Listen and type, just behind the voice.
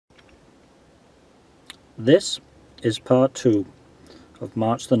This is part 2 of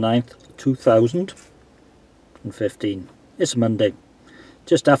March the 9th 2015. It's Monday,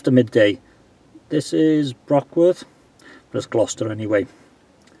 just after midday. This is Brockworth, but it's Gloucester anyway.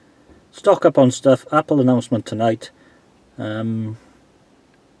 Stock up on stuff. Apple announcement tonight. Yeah,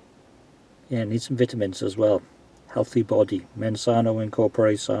 need some vitamins as well. Healthy body. Mensano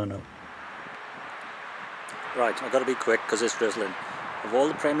incorporate sano. Right, I've got to be quick because it's drizzling. Of all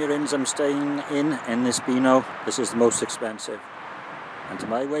the Premier Inns I'm staying in this Beano, this is the most expensive. And to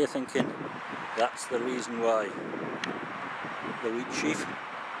my way of thinking, that's the reason why. The Wheat Sheaf,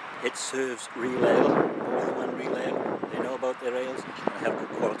 it serves real ale, more than one real ale. They know about their ales and they have good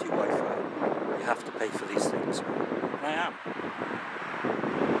quality Wi-Fi. You have to pay for these things. And I am.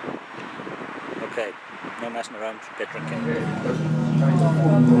 Okay, no messing around, get drinking.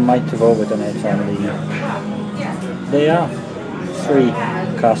 Might have overdone it on the... They are 3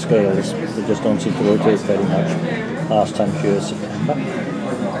 cask ales, they just don't seem to rotate very much. Last time she was September.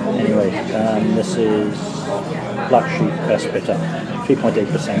 Anyway, this is Black Sheep Best Bitter,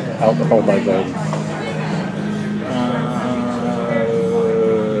 3.8% alcohol by volume.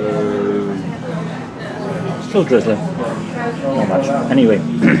 Still drizzling, not much. Anyway,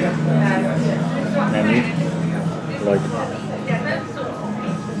 menu,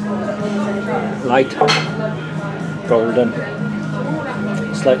 light, golden,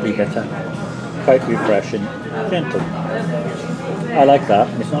 slightly bitter, quite refreshing, gentle. I like that.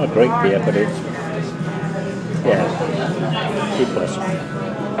 It's not a great beer, but it's, yeah, C+.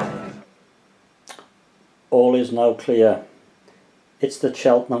 All is now clear. It's the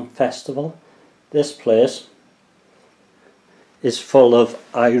Cheltenham Festival. This place is full of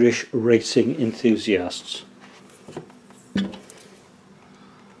Irish racing enthusiasts.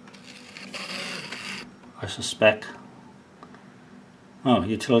 I suspect. Oh,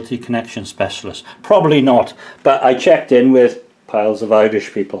 utility connection specialist. Probably not, but I checked in with piles of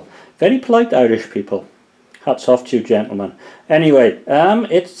Irish people. Very polite Irish people. Hats off to you, gentlemen. Anyway,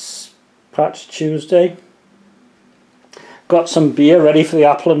 it's perhaps Tuesday. Got some beer ready for the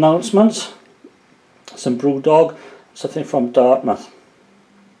Apple announcements. Some Brewdog, something from Dartmouth.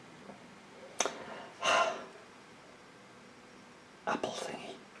 Apple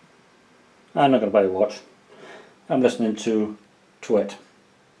thingy. I'm not going to buy a watch. I'm listening to Twit,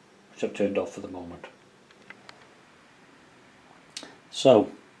 which I've turned off for the moment. So,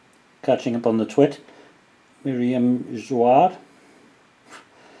 catching up on the Twit, Miriam Jouard.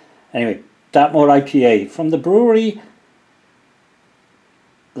 Anyway, Dartmoor IPA from the brewery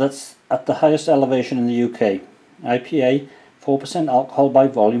that's at the highest elevation in the UK. IPA, 4% alcohol by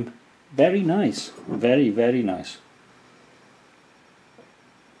volume. Very nice. Very, very nice.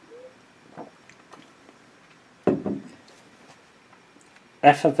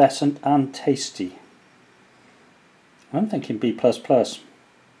 Effervescent and tasty. I'm thinking B++. And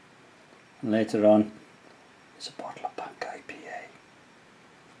later on, it's a bottle of Bank IPA.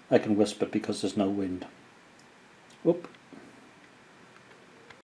 I can whisper because there's no wind. Whoop.